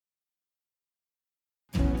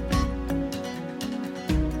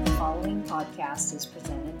following podcast is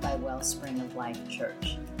presented by Wellspring of Life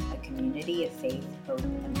Church, a community of faith, hope,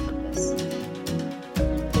 and purpose.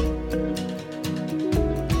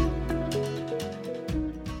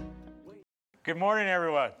 Good morning,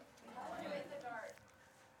 everyone.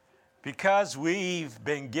 Because we've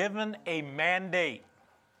been given a mandate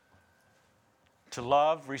to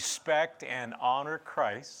love, respect, and honor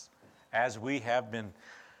Christ, as we have been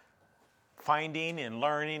finding and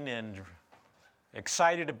learning and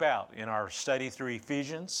excited about in our study through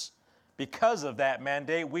Ephesians. Because of that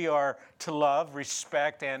mandate, we are to love,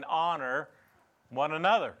 respect, and honor one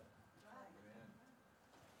another.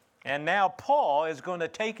 And now Paul is going to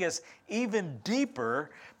take us even deeper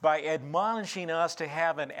by admonishing us to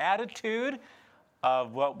have an attitude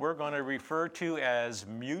of what we're going to refer to as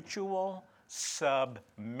mutual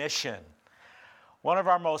submission. One of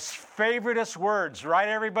our most favoriteest words, right,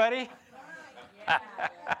 everybody? Yeah.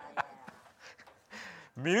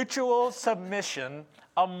 Mutual submission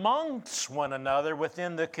amongst one another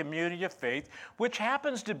within the community of faith, which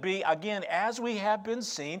happens to be, again, as we have been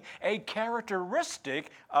seeing, a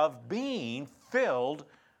characteristic of being filled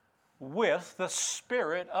with the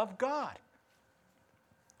Spirit of God,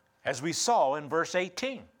 as we saw in verse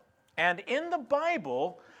 18. And in the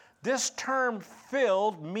Bible, this term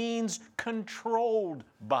filled means controlled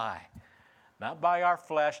by. Not by our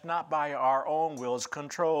flesh, not by our own wills,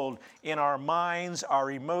 controlled in our minds,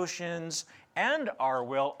 our emotions, and our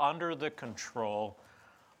will under the control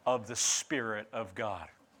of the Spirit of God.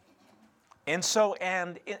 And so,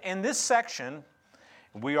 in this section,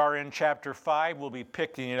 we are in chapter 5. We'll be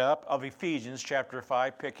picking it up of Ephesians chapter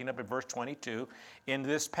 5, picking up at verse 22. In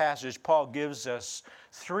this passage, Paul gives us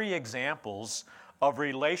 3 examples of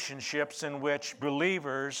relationships in which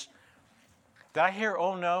believers... Did I hear,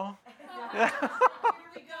 oh no? Here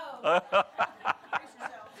we go.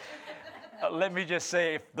 Let me just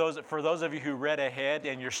say, for those of you who read ahead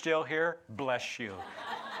and you're still here, bless you.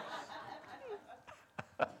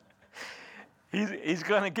 He's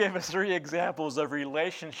going to give us 3 examples of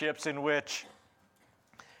relationships in which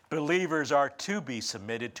believers are to be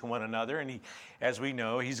submitted to one another. And as we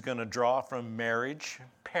know, he's going to draw from marriage,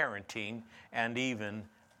 parenting, and even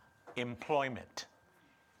employment.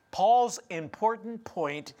 Paul's important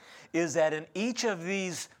point is that in each of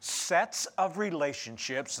these sets of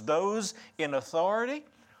relationships, those in authority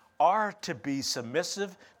are to be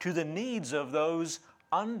submissive to the needs of those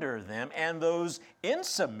under them, and those in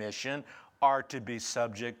submission are to be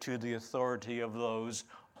subject to the authority of those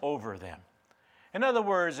over them. In other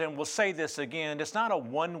words, and we'll say this again, it's not a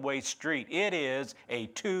one-way street. It is a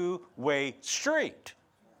two-way street.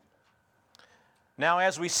 Now,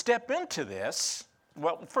 as we step into this,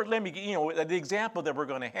 the example that we're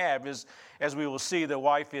going to have is, as we will see, the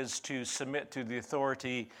wife is to submit to the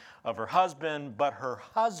authority of her husband, but her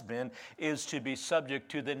husband is to be subject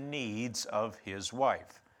to the needs of his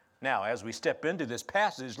wife. Now, as we step into this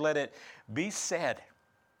passage, let it be said,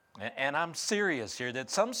 and I'm serious here, that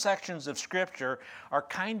some sections of Scripture are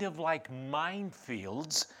kind of like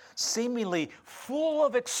minefields, seemingly full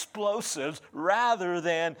of explosives rather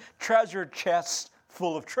than treasure chests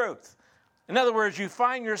full of truth. In other words, you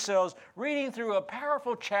find yourselves reading through a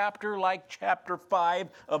powerful chapter like chapter 5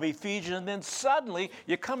 of Ephesians, and then suddenly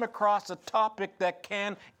you come across a topic that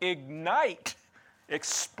can ignite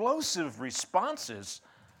explosive responses,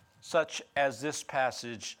 such as this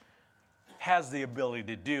passage has the ability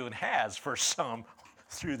to do and has for some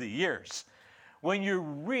through the years. When you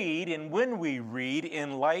read, and when we read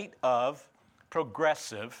in light of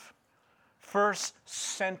progressive first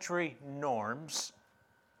century norms,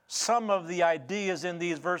 some of the ideas in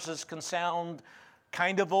these verses can sound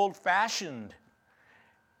kind of old-fashioned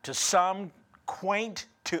to some, quaint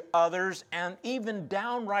to others, and even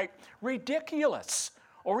downright ridiculous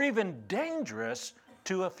or even dangerous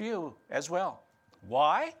to a few as well.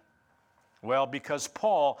 Why? Well, because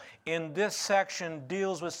Paul in this section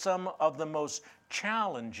deals with some of the most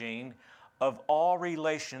challenging of all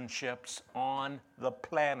relationships on the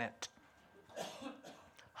planet.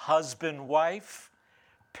 Husband-wife,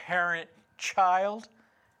 parent-child,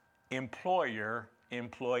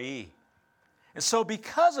 employer-employee. And so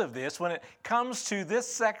because of this, when it comes to this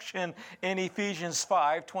section in Ephesians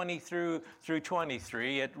 5, 20 through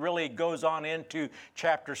 23, it really goes on into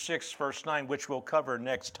chapter 6, verse 9, which we'll cover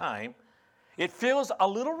next time. It feels a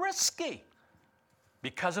little risky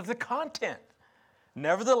because of the content.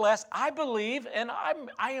 Nevertheless, I believe, and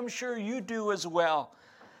I am sure you do as well,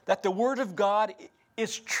 that the Word of God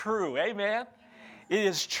is true. Amen? It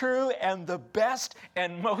is true and the best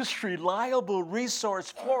and most reliable resource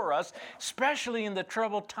for us, especially in the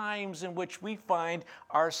troubled times in which we find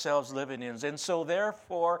ourselves living in. And so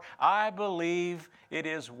therefore, I believe it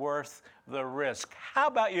is worth the risk. How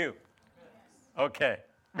about you? Okay,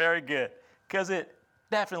 very good, because it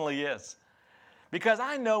definitely is. Because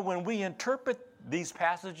I know when we interpret these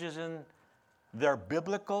passages in their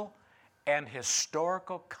biblical and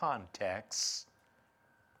historical contexts,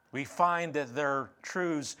 we find that their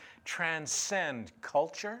truths transcend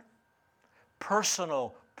culture,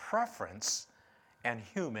 personal preference, and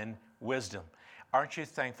human wisdom. Aren't you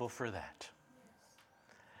thankful for that?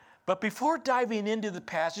 But before diving into the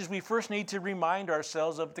passage, we first need to remind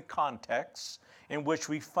ourselves of the context in which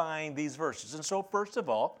we find these verses. And so, first of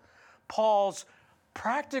all, Paul's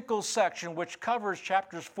practical section, which covers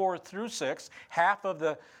chapters 4 through 6, half of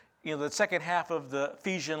the second half of the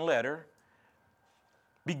Ephesian letter,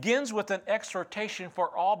 begins with an exhortation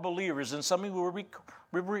for all believers. And some of you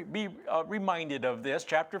will be reminded of this.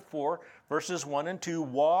 Chapter 4, verses 1 and 2.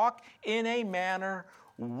 Walk in a manner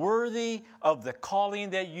worthy of the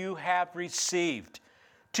calling that you have received,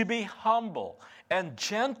 to be humble and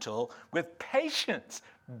gentle, with patience,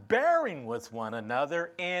 bearing with one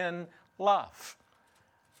another in love.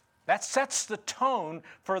 That sets the tone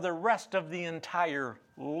for the rest of the entire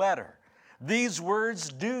letter. These words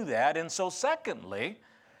do that. And so secondly,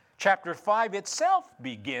 chapter 5 itself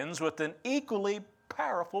begins with an equally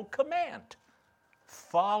powerful command.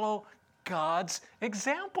 Follow God's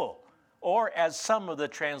example. Or as some of the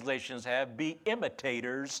translations have, be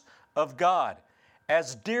imitators of God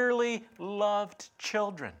as dearly loved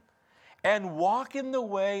children, and walk in the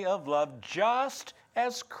way of love just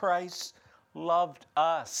as Christ loved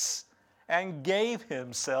us and gave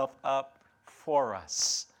himself up for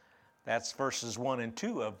us. That's verses 1 and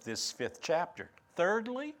 2 of this 5th chapter.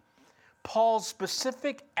 Thirdly, Paul's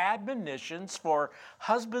specific admonitions for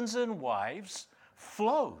husbands and wives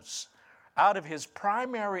flows out of his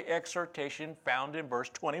primary exhortation found in verse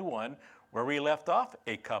 21, where we left off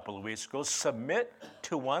a couple of weeks ago. Submit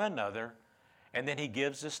to one another. And then he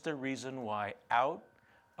gives us the reason why, out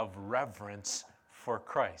of reverence for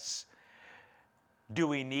Christ. Do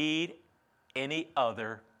we need any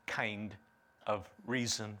other kind of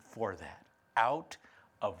reason for that? Out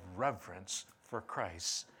of reverence for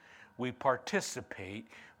Christ, we participate,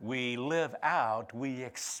 we live out, we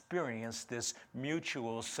experience this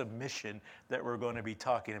mutual submission that we're going to be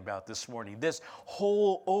talking about this morning. This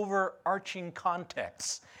whole overarching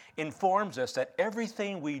context informs us that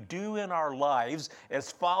everything we do in our lives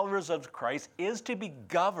as followers of Christ is to be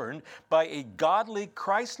governed by a godly,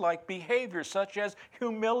 Christ-like behavior, such as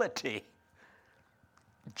humility,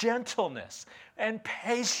 gentleness, and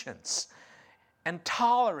patience, and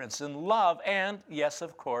tolerance, and love, and, yes,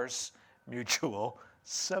 of course, mutual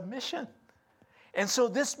submission. And so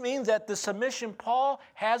this means that the submission Paul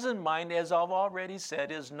has in mind, as I've already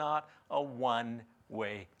said, is not a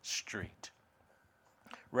one-way street.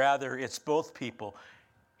 Rather, it's both people.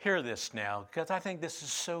 Hear this now, because I think this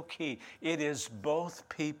is so key. It is both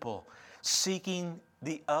people seeking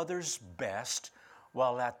the other's best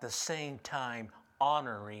while at the same time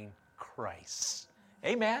honoring Christ.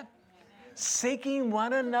 Amen? Seeking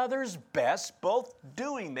one another's best, both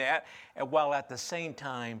doing that, and while at the same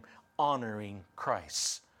time honoring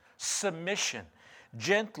Christ. Submission,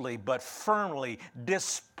 gently but firmly,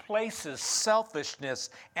 displaces selfishness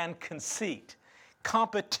and conceit,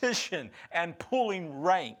 competition and pulling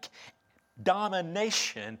rank,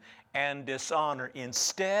 domination and dishonor.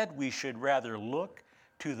 Instead, we should rather look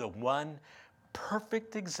to the one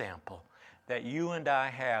perfect example that you and I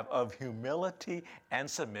have of humility and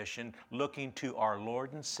submission, looking to our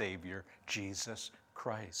Lord and Savior, Jesus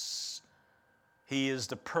Christ. He is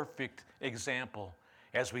the perfect example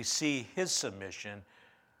as we see his submission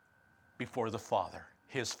before the Father,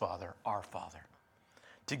 his Father, our Father.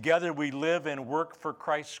 Together we live and work for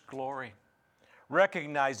Christ's glory,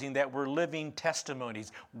 recognizing that we're living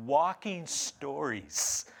testimonies, walking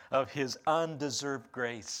stories of his undeserved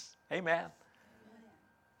grace. Amen.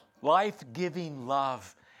 Life-giving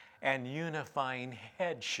love and unifying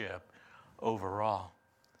headship overall.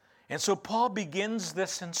 And so Paul begins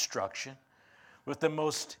this instruction with the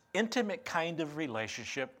most intimate kind of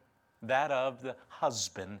relationship, that of the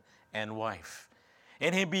husband and wife.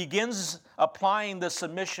 And he begins applying the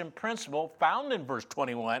submission principle found in verse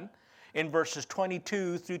 21 in verses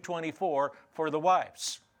 22 through 24 for the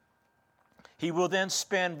wives. He will then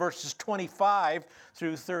spend verses 25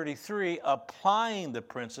 through 33 applying the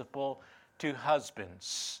principle to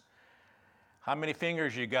husbands. How many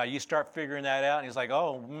fingers you got? You start figuring that out, and he's like,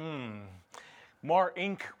 more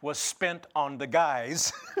ink was spent on the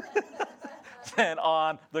guys than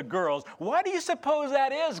on the girls. Why do you suppose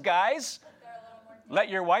that is, guys? Let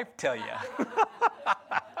your wife tell you.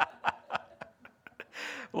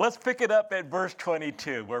 Let's pick it up at verse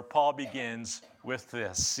 22, where Paul begins with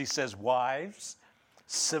this. He says, "Wives,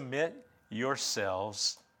 submit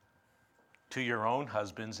yourselves to your own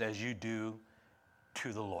husbands as you do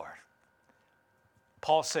to the Lord."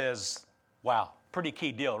 Paul says, wow, pretty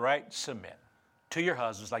key deal, right? Submit to your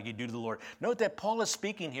husbands like you do to the Lord. Note that Paul is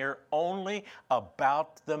speaking here only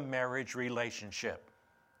about the marriage relationship.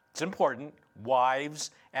 It's important,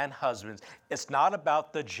 wives and husbands. It's not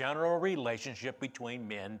about the general relationship between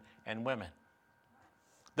men and women.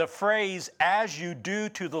 The phrase, "as you do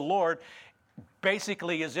to the Lord,"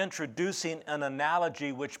 basically is introducing an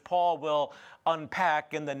analogy which Paul will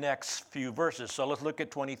unpack in the next few verses. So let's look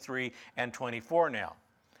at 23 and 24 now.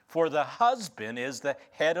 "For the husband is the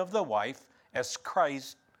head of the wife, as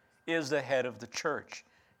Christ is the head of the church,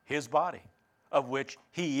 his body, of which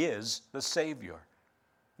he is the Savior.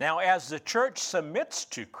 Now, as the church submits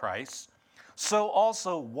to Christ, so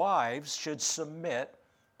also wives should submit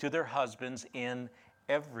to their husbands in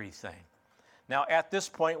everything." Now, at this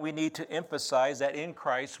point, we need to emphasize that in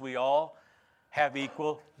Christ, we all have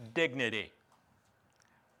equal dignity.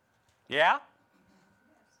 Yeah?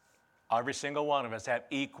 Every single one of us have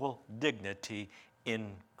equal dignity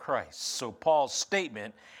in Christ. So Paul's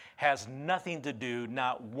statement has nothing to do,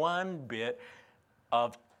 not one bit,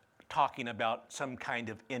 of talking about some kind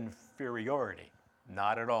of inferiority.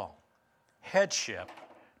 Not at all. Headship,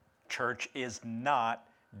 church, is not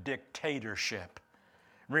dictatorship.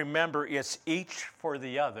 Remember, it's each for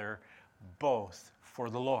the other, both for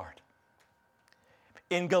the Lord.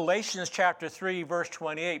 In Galatians chapter 3, verse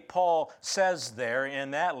 28, Paul says there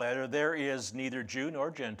in that letter, "There is neither Jew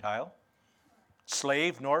nor Gentile,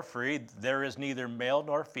 slave nor free, there is neither male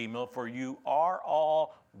nor female, for you are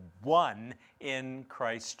all one in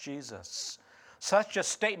Christ Jesus." Such a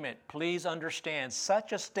statement, please understand,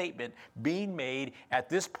 such a statement being made at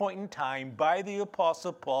this point in time by the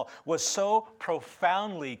Apostle Paul was so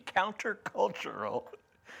profoundly countercultural,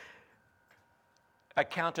 a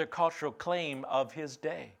countercultural claim of his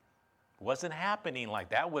day. It wasn't happening like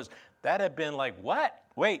that. That had been like, what?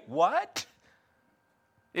 Wait, what?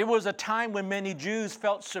 It was a time when many Jews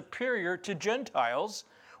felt superior to Gentiles,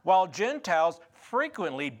 while Gentiles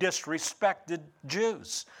frequently disrespected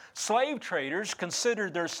Jews. Slave traders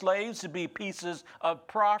considered their slaves to be pieces of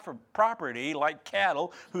property like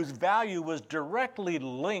cattle whose value was directly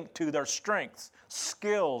linked to their strengths,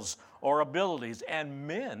 skills, or abilities. And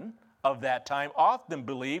men of that time often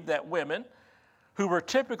believed that women, who were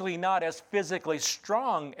typically not as physically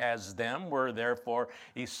strong as them, were therefore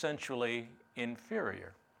essentially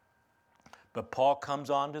inferior. But Paul comes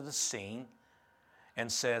onto the scene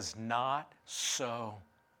and says, not so,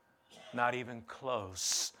 not even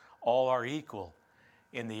close. All are equal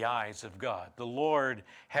in the eyes of God. The Lord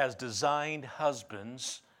has designed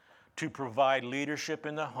husbands to provide leadership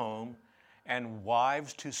in the home and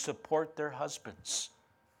wives to support their husbands.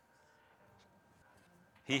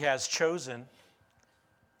 He has chosen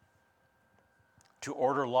to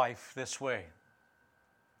order life this way.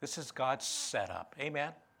 This is God's setup.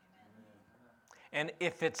 Amen? And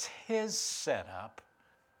if it's His setup,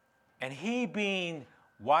 and He being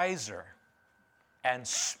wiser and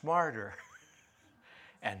smarter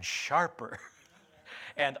and sharper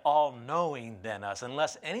and all-knowing than us,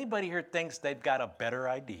 unless anybody here thinks they've got a better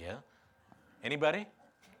idea, anybody?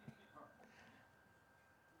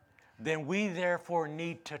 Then we therefore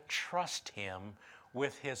need to trust Him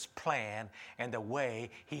with His plan and the way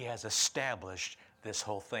He has established this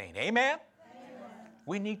whole thing. Amen?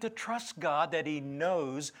 We need to trust God that He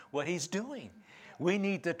knows what He's doing. We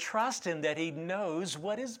need to trust Him that He knows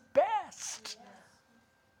what is best.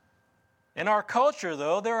 In our culture,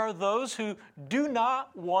 though, there are those who do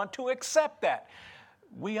not want to accept that.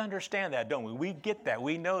 We understand that, don't we? We get that.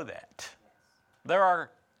 We know that. There are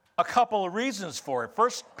a couple of reasons for it.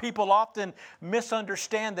 First, people often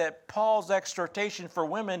misunderstand that Paul's exhortation for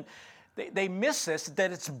women, they miss this,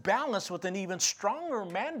 that it's balanced with an even stronger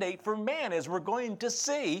mandate for man, as we're going to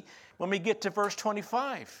see when we get to verse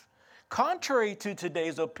 25. Contrary to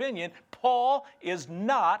today's opinion, Paul is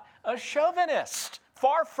not a chauvinist.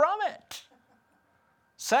 Far from it.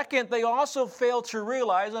 Second, they also fail to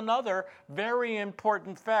realize another very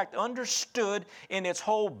important fact. Understood in its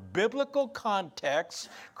whole biblical context,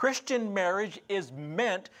 Christian marriage is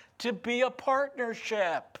meant to be a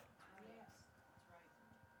partnership.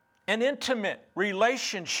 An intimate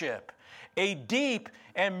relationship, a deep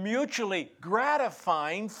and mutually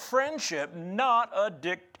gratifying friendship, not a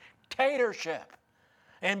dictatorship.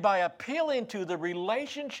 And by appealing to the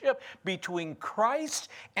relationship between Christ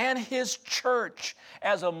and his church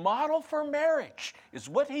as a model for marriage is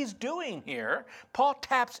what he's doing here. Paul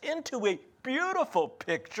taps into a beautiful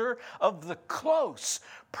picture of the close,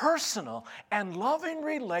 personal, and loving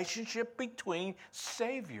relationship between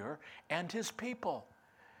Savior and his people.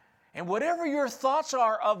 And whatever your thoughts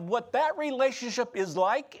are of what that relationship is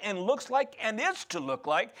like and looks like and is to look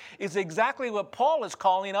like is exactly what Paul is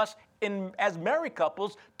calling us as married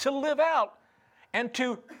couples to live out and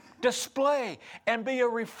to display and be a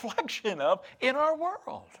reflection of in our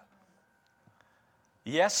world.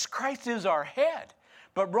 Yes, Christ is our head,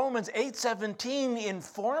 but Romans 8:17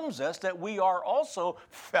 informs us that we are also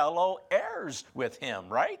fellow heirs with him,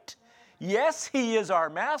 right? Yes, he is our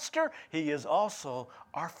master. He is also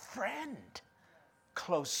our friend,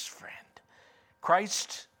 close friend.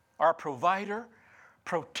 Christ, our provider,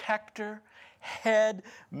 protector, head,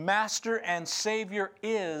 master, and Savior,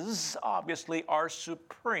 is obviously our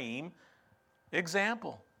supreme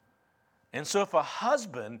example. And so if a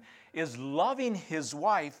husband is loving his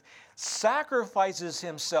wife, sacrifices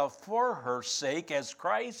himself for her sake as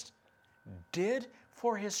Christ did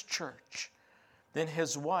for his church, then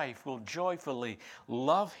his wife will joyfully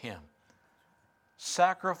love him,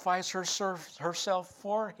 sacrifice herself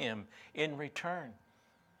for him in return,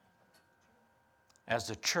 as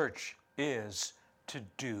the church is to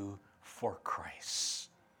do for Christ.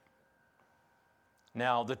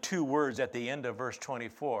 Now, the two words at the end of verse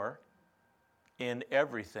 24, in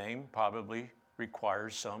everything, probably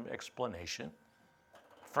requires some explanation.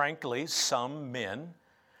 Frankly, some men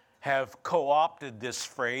have co-opted this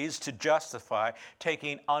phrase to justify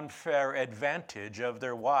taking unfair advantage of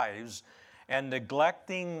their wives and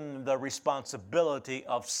neglecting the responsibility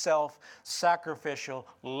of self-sacrificial,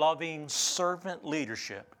 loving servant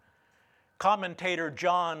leadership. Commentator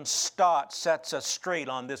John Stott sets us straight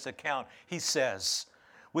on this account. He says,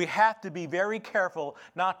 we have to be very careful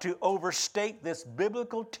not to overstate this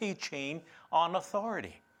biblical teaching on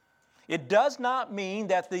authority. It does not mean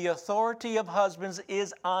that the authority of husbands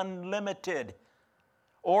is unlimited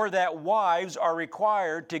or that wives are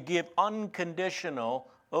required to give unconditional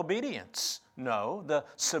obedience. No, the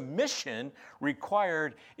submission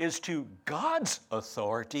required is to God's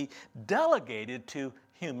authority delegated to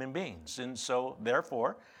human beings. And so,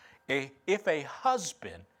 therefore, if a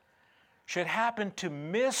husband should happen to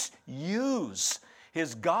misuse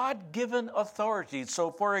his God-given authority,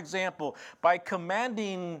 so for example, by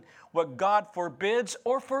commanding what God forbids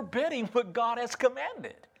or forbidding what God has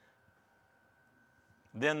commanded,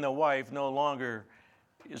 then the wife no longer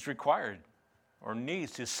is required or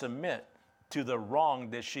needs to submit to the wrong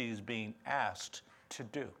that she's being asked to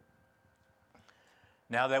do.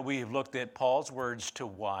 Now that we've looked at Paul's words to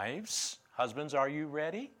wives, husbands, are you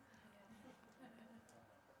ready?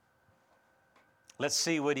 Let's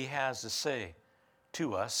see what he has to say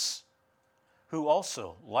to us, who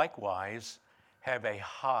also, likewise, have a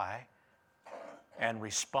high and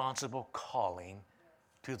responsible calling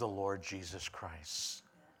to the Lord Jesus Christ.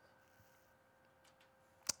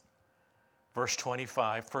 Verse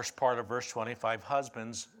 25, first part of verse 25,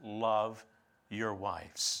 husbands, love your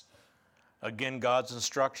wives. Again, God's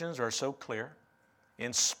instructions are so clear.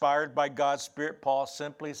 Inspired by God's Spirit, Paul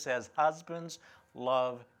simply says, husbands,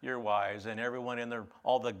 love your wives. And everyone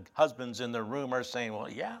all the husbands in the room are saying, well,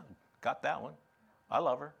 yeah, got that one. I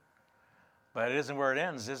love her. But it isn't where it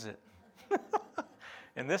ends, is it?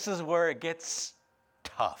 And this is where it gets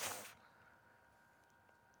tough.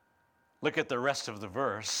 Look at the rest of the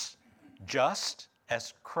verse. Just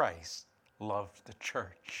as Christ loved the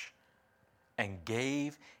church and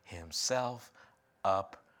gave himself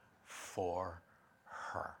up for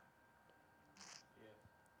her.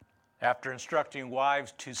 After instructing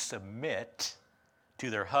wives to submit to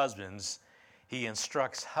their husbands, he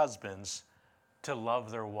instructs husbands to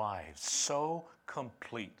love their wives so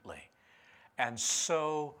completely and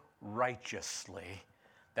so righteously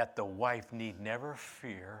that the wife need never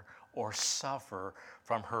fear or suffer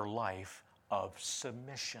from her life of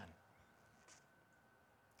submission.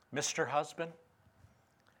 Mr. Husband,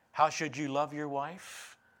 how should you love your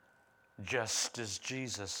wife? Just as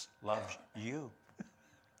Jesus loves you.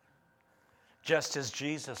 Just as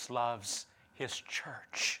Jesus loves his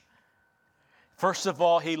church. First of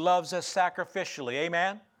all, he loves us sacrificially.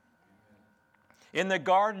 Amen? In the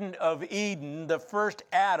Garden of Eden, the first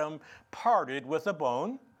Adam parted with a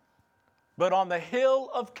bone, but on the hill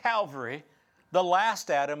of Calvary, the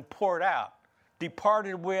last Adam poured out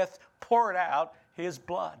his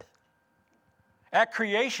blood. At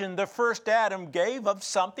creation, the first Adam gave of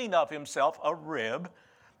something of himself, a rib,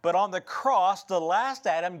 But on the cross, the last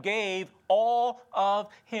Adam gave all of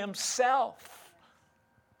himself,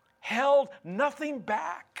 held nothing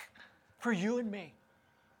back for you and me.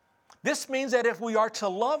 This means that if we are to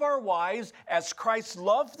love our wives as Christ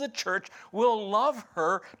loved the church, we'll love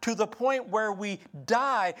her to the point where we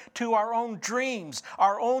die to our own dreams,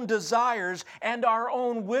 our own desires, and our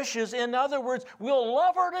own wishes. In other words, we'll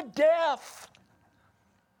love her to death.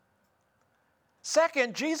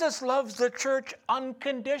 Second, Jesus loves the church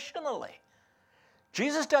unconditionally.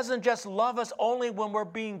 Jesus doesn't just love us only when we're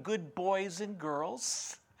being good boys and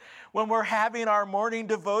girls, when we're having our morning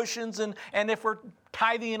devotions, and if we're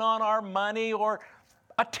tithing on our money or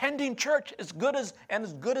attending church, as good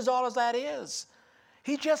as all as that is.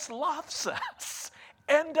 He just loves us.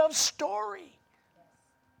 End of story.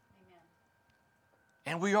 Amen.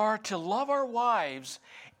 And we are to love our wives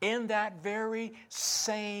in that very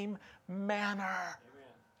same manner. Amen.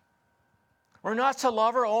 We're not to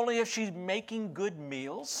love her only if she's making good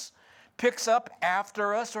meals, picks up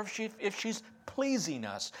after us, or if she's pleasing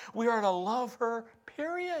us. We are to love her,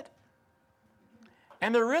 period.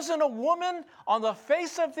 And there isn't a woman on the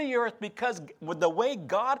face of the earth, because with the way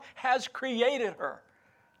God has created her,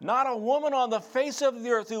 not a woman on the face of the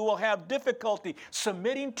earth who will have difficulty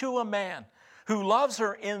submitting to a man who loves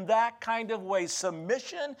her in that kind of way.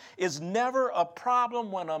 Submission is never a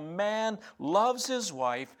problem when a man loves his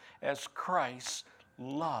wife as Christ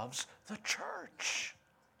loves the church.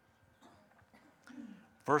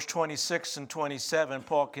 Verse 26 and 27,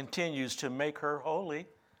 Paul continues to make her holy.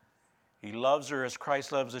 He loves her as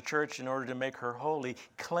Christ loves the church in order to make her holy,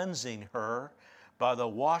 cleansing her by the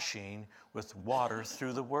washing with water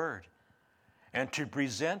through the word, and to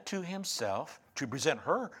present her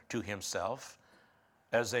to himself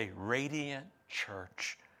as a radiant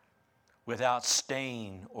church without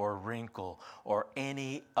stain or wrinkle or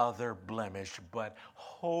any other blemish, but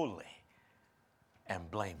holy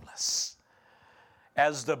and blameless.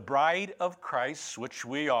 As the bride of Christ, which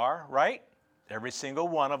we are, right? Every single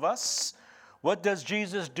one of us. What does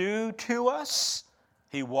Jesus do to us?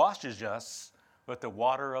 He washes us with the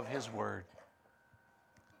water of his word.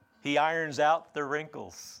 He irons out the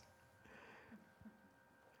wrinkles.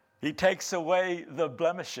 He takes away the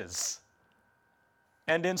blemishes.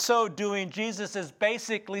 And in so doing, Jesus is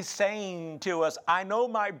basically saying to us, I know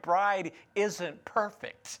my bride isn't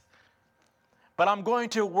perfect, but I'm going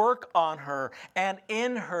to work on her and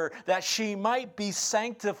in her that she might be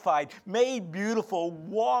sanctified, made beautiful,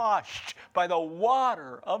 washed by the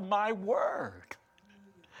water of my word.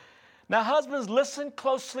 Now, husbands, listen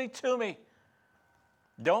closely to me.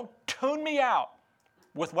 Don't tune me out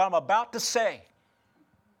with what I'm about to say,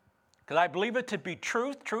 because I believe it to be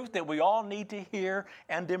truth that we all need to hear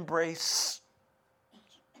and embrace.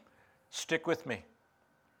 Stick with me,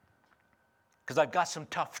 because I've got some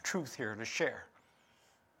tough truth here to share.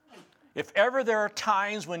 If ever there are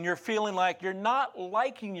times when you're feeling like you're not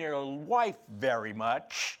liking your wife very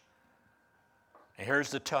much, and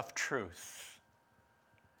here's the tough truth,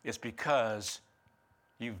 it's because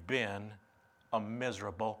you've been a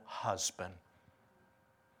miserable husband.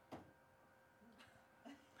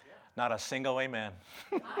 Not a single amen.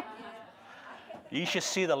 You should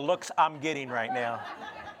see the looks I'm getting right now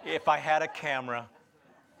if I had a camera.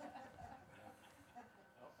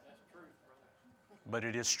 But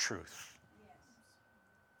it is truth.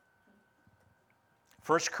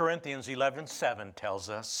 1 Corinthians 11:7 tells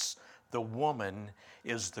us the woman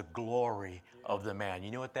is the glory of the man.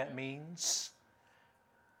 You know what that means?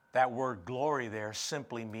 That word glory there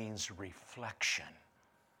simply means reflection.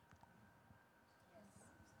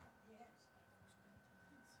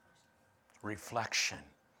 Reflection.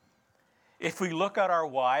 If we look at our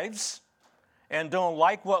wives and don't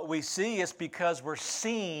like what we see, it's because we're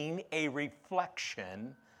seeing a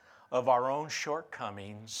reflection of our own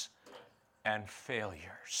shortcomings and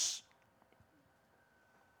failures.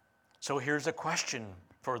 So here's a question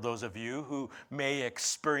for those of you who may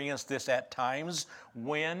experience this at times.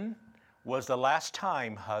 When was the last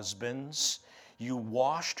time, husbands, you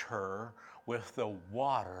washed her with the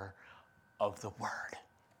water of the word?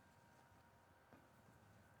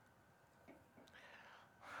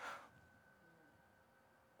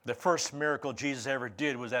 The first miracle Jesus ever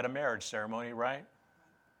did was at a marriage ceremony, right?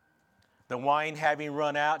 The wine having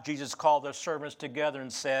run out, Jesus called the servants together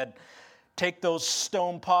and said, take those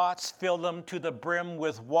stone pots, fill them to the brim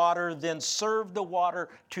with water, then serve the water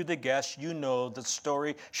to the guests. You know the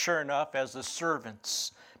story. Sure enough, as the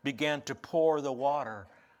servants began to pour the water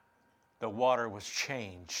was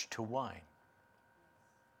changed to wine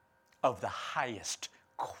of the highest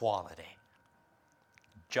quality.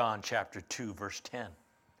 John chapter 2, verse 10.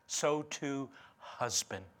 So too,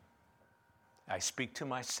 husband. I speak to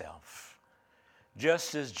myself.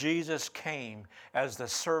 Just as Jesus came as the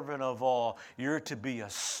servant of all, you're to be a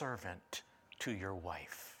servant to your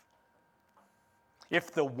wife.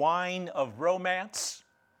 If the wine of romance,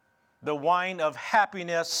 the wine of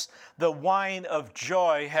happiness, the wine of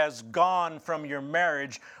joy has gone from your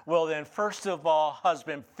marriage, well then, first of all,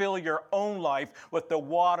 husband, fill your own life with the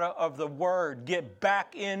water of the Word. Get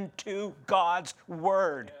back into God's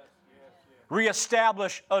Word.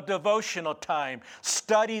 Reestablish a devotional time.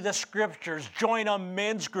 Study the Scriptures. Join a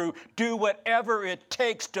men's group. Do whatever it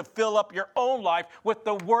takes to fill up your own life with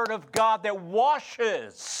the Word of God that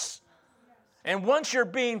washes. And once you're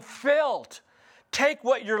being filled, take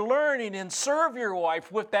what you're learning and serve your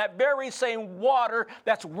wife with that very same water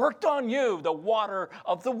that's worked on you, the water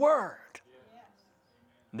of the Word. Yes.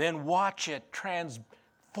 Then watch it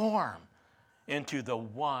transform into the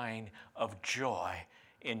wine of joy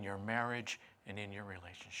in your marriage and in your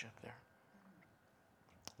relationship there.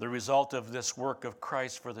 The result of this work of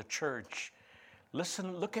Christ for the church,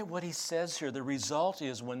 listen, look at what he says here. The result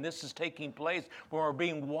is when this is taking place, when we're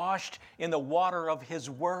being washed in the water of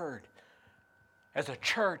his Word, as a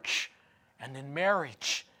church and in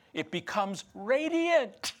marriage, it becomes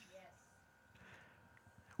radiant.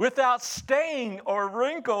 Without stain or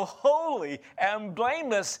wrinkle, holy and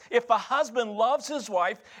blameless. If a husband loves his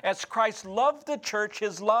wife as Christ loved the church,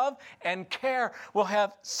 his love and care will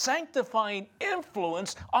have sanctifying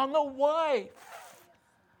influence on the wife,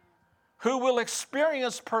 who will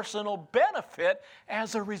experience personal benefit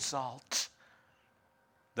as a result.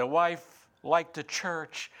 The wife, like the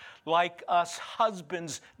church, like us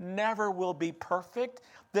husbands, never will be perfect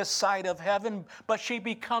this side of heaven, but she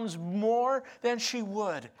becomes more than she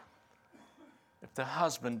would if the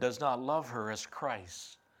husband does not love her as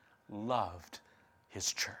Christ loved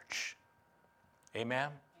his church. Amen?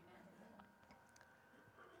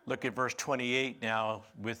 Look at verse 28 now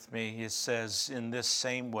with me. It says, in this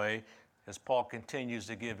same way, as Paul continues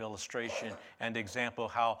to give illustration and example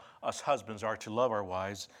how us husbands are to love our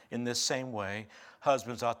wives, in this same way,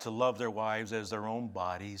 husbands ought to love their wives as their own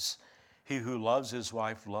bodies. He who loves his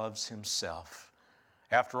wife loves himself.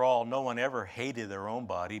 After all, no one ever hated their own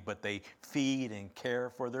body, but they feed and care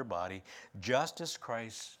for their body, just as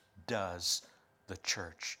Christ does the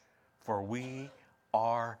church. For we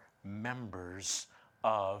are members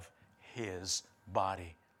of his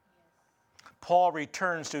body. Paul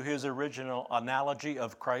returns to his original analogy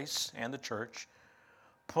of Christ and the church,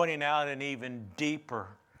 pointing out an even deeper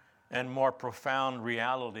and more profound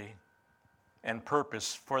reality and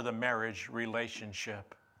purpose for the marriage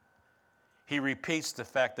relationship. He repeats the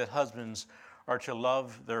fact that husbands are to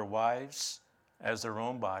love their wives as their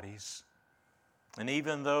own bodies. And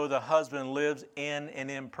even though the husband lives in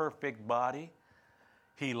an imperfect body,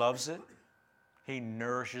 he loves it, he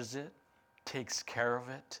nourishes it, takes care of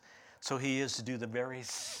it. So he is to do the very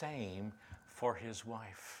same for his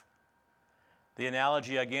wife. The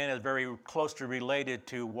analogy, again, is very closely related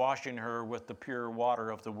to washing her with the pure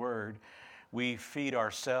water of the Word. We feed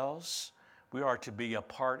ourselves. We are to be a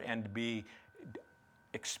part and be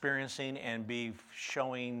experiencing and be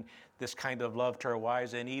showing this kind of love to our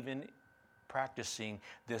wives, and even practicing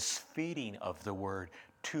this feeding of the Word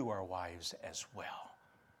to our wives as well.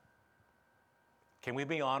 Can we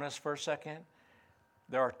be honest for a second?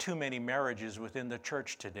 There are too many marriages within the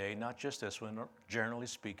church today, not just this one, generally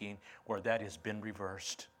speaking, where that has been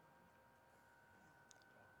reversed.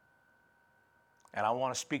 And I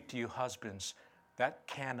want to speak to you husbands, that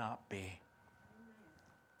cannot be.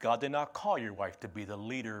 God did not call your wife to be the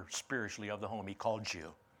leader spiritually of the home. He called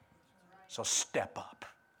you. So step up.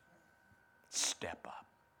 Step up.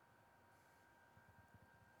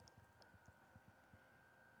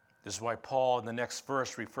 This is why Paul in the next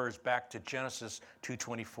verse refers back to Genesis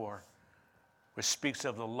 2:24, which speaks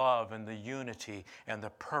of the love and the unity and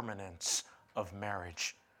the permanence of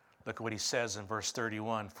marriage. Look at what he says in verse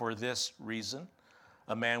 31. For this reason,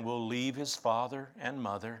 a man will leave his father and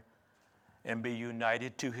mother and be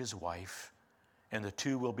united to his wife, and the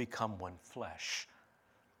two will become one flesh.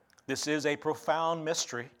 This is a profound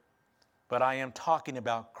mystery, but I am talking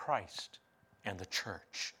about Christ and the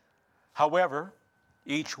church. However,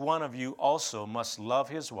 each one of you also must love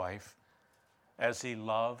his wife as he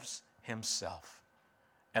loves himself,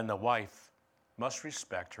 and the wife must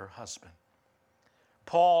respect her husband.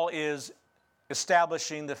 Paul is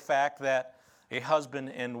establishing the fact that a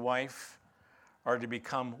husband and wife are to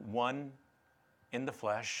become one in the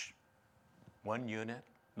flesh, one unit,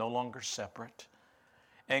 no longer separate,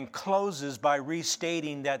 and closes by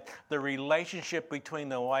restating that the relationship between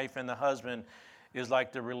the wife and the husband is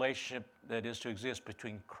like the relationship that is to exist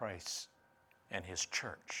between Christ and his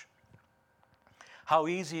church. How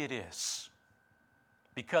easy it is,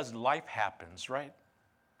 because life happens, right?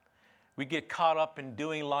 We get caught up in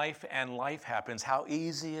doing life and life happens. How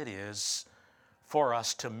easy it is for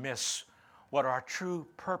us to miss what our true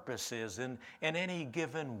purpose is in any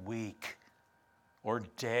given week or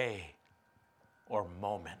day or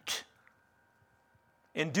moment.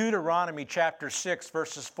 In Deuteronomy chapter 6,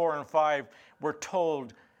 verses 4 and 5, we're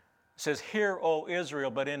told, it says, "Hear, O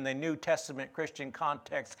Israel," but in the New Testament Christian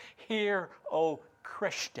context, "Hear, O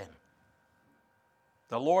Christian.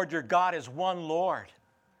 The Lord your God is one Lord,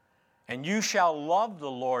 and you shall love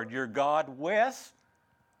the Lord your God with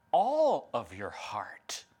all of your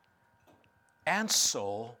heart and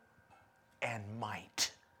soul and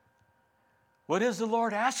might." What is the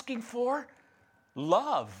Lord asking for?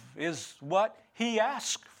 Love is what he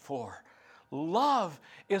asked for. Love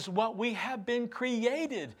is what we have been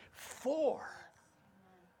created for.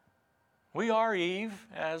 We are Eve.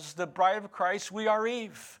 As the bride of Christ, we are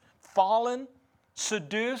Eve. Fallen,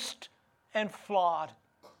 seduced, and flawed.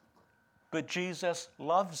 But Jesus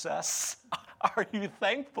loves us. Are you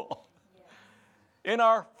thankful? In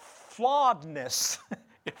our flawedness,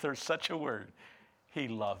 if there's such a word, he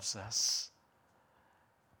loves us.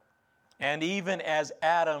 And even as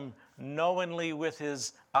Adam, knowingly with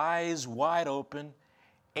his eyes wide open,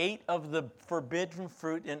 ate of the forbidden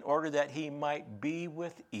fruit in order that he might be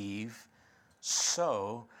with Eve,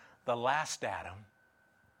 so the last Adam,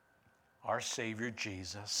 our Savior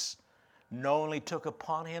Jesus, knowingly took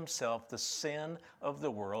upon himself the sin of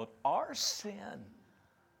the world, our sin,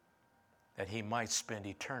 that he might spend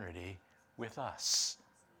eternity with us,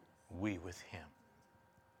 we with him.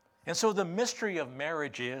 And so the mystery of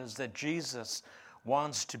marriage is that Jesus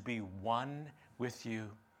wants to be one with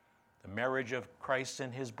you. The marriage of Christ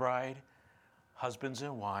and his bride, husbands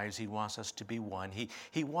and wives, he wants us to be one.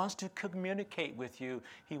 He wants to communicate with you.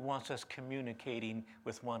 He wants us communicating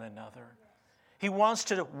with one another. He wants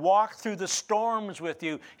to walk through the storms with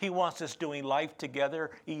you. He wants us doing life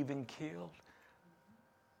together, even keeled.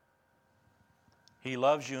 He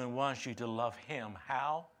loves you and wants you to love him.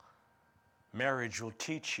 How? Marriage will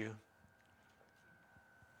teach you.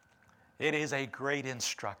 It is a great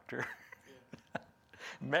instructor.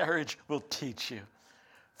 Marriage will teach you.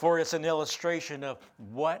 For it's an illustration of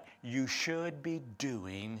what you should be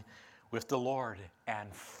doing with the Lord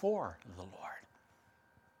and for the Lord.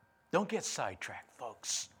 Don't get sidetracked,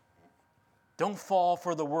 folks. Don't fall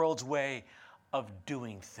for the world's way of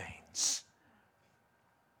doing things.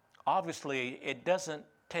 Obviously, it doesn't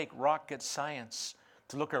take rocket science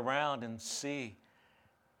to look around and see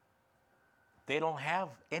they don't have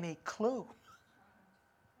any clue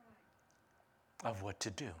of what to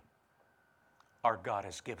do. Our God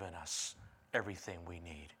has given us everything we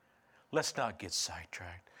need. Let's not get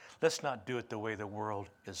sidetracked. Let's not do it the way the world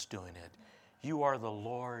is doing it. You are the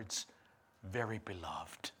Lord's very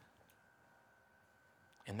beloved.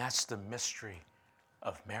 And that's the mystery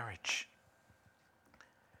of marriage.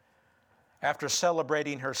 After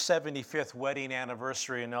celebrating her 75th wedding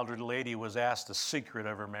anniversary, an elderly lady was asked the secret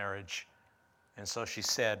of her marriage. And so she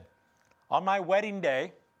said, "On my wedding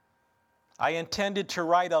day, I intended to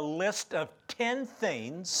write a list of 10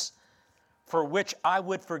 things for which I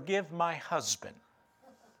would forgive my husband.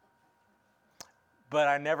 But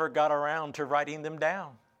I never got around to writing them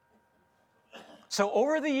down. So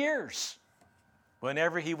over the years,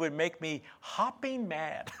 whenever he would make me hopping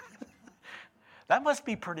mad," that must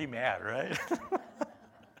be pretty mad, right?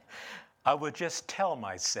 "I would just tell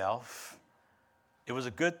myself it was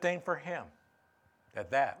a good thing for him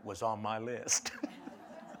that was on my list."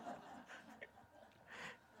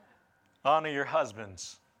 Honor your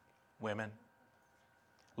husbands, women.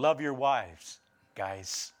 Love your wives,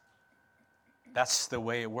 guys. That's the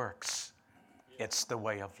way it works. It's the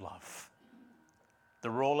way of love.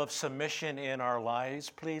 The role of submission in our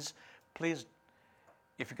lives, please,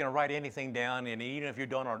 if you're going to write anything down, and even if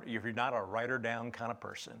you're not a writer down kind of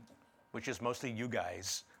person, which is mostly you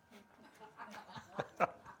guys,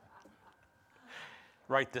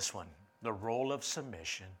 write this one. The role of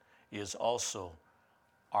submission is also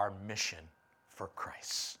our mission for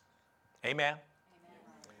Christ. Amen? Amen?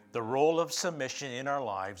 The role of submission in our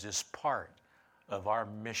lives is part of our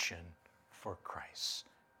mission for Christ.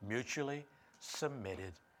 Mutually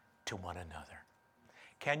submitted to one another.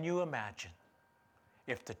 Can you imagine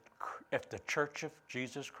if the Church of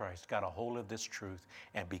Jesus Christ got a hold of this truth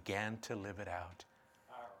and began to live it out?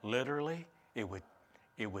 Literally, it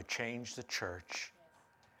would change the church,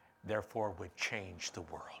 therefore would change the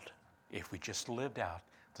world if we just lived out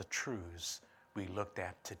the truths we looked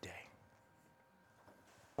at today.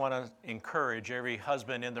 I want to encourage every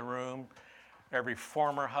husband in the room, every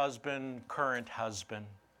former husband, current husband.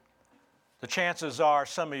 The chances are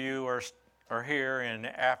some of you are here, and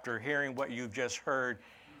after hearing what you've just heard,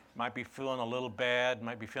 might be feeling a little bad,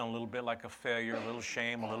 might be feeling a little bit like a failure, a little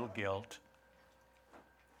shame, a little guilt.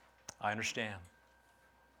 I understand.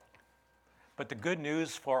 But the good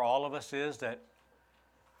news for all of us is that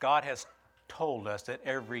God has told us that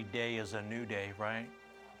every day is a new day, right?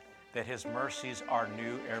 That His mercies are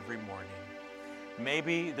new every morning.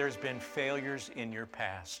 Maybe there's been failures in your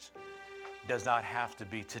past. It does not have to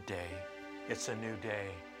be today. It's a new day.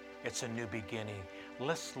 It's a new beginning.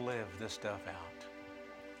 Let's live this stuff out.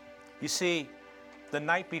 You see, the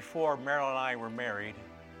night before Marilyn and I were married,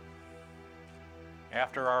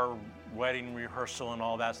 after our wedding rehearsal and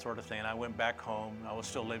all that sort of thing, I went back home. I was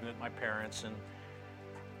still living with my parents, and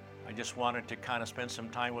I just wanted to kind of spend some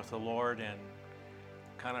time with the Lord and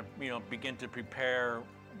kind of, begin to prepare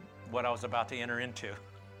what I was about to enter into.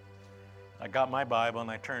 I got my Bible and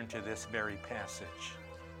I turned to this very passage.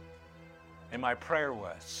 And my prayer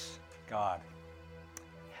was, God,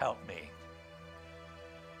 help me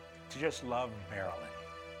to just love Marilyn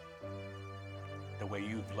the way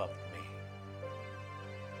you've loved me.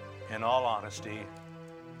 In all honesty,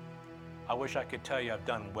 I wish I could tell you I've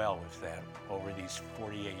done well with that. Over these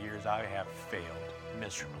 48 years, I have failed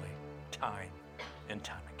miserably, time and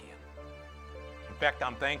time again. In fact,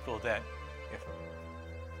 I'm thankful that if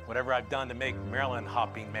whatever I've done to make Marilyn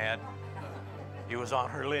hopping mad, it was on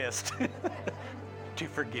her list to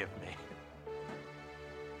forgive me.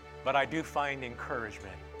 But I do find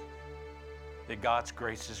encouragement that God's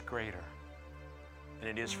grace is greater than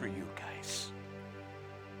it is for you guys.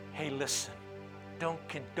 Hey, listen,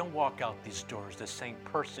 don't walk out these doors the same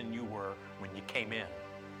person you were when you came in.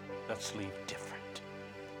 Let's leave different.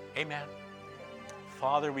 Amen.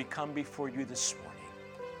 Father, we come before you this morning.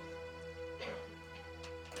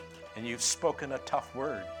 And you've spoken a tough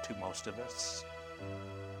word to most of us.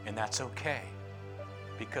 And that's okay.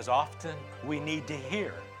 Because often we need to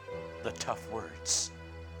hear the tough words.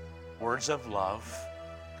 Words of love,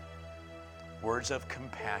 words of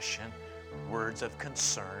compassion, words of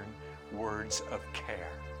concern, words of care.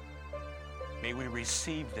 May we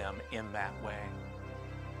receive them in that way.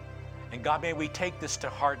 And God, may we take this to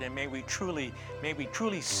heart, and may we truly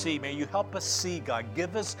see, may you help us see, God.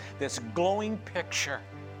 Give us this glowing picture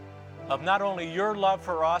of not only your love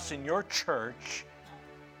for us and your church,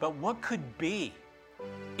 but what could be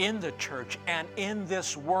in the church and in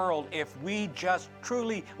this world if we just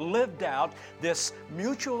truly lived out this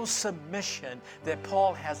mutual submission that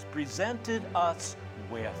Paul has presented us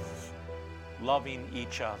with. Loving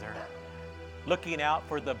each other, looking out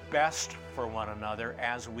for the best for one another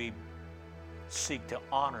as we seek to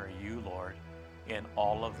honor you, Lord, in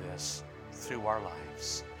all of this through our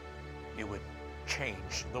lives. It would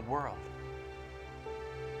change the world.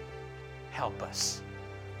 Help us.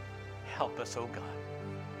 Help us, oh God,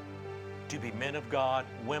 to be men of God,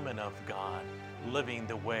 women of God, living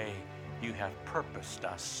the way you have purposed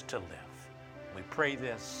us to live. We pray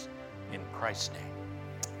this in Christ's name.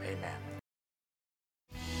 Amen.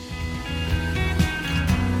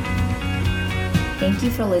 Thank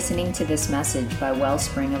you for listening to this message by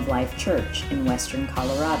Wellspring of Life Church in Western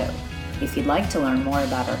Colorado. If you'd like to learn more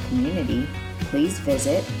about our community, please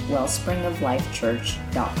visit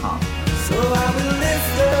wellspringoflifechurch.com. So I will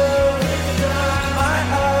lift up my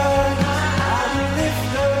eyes.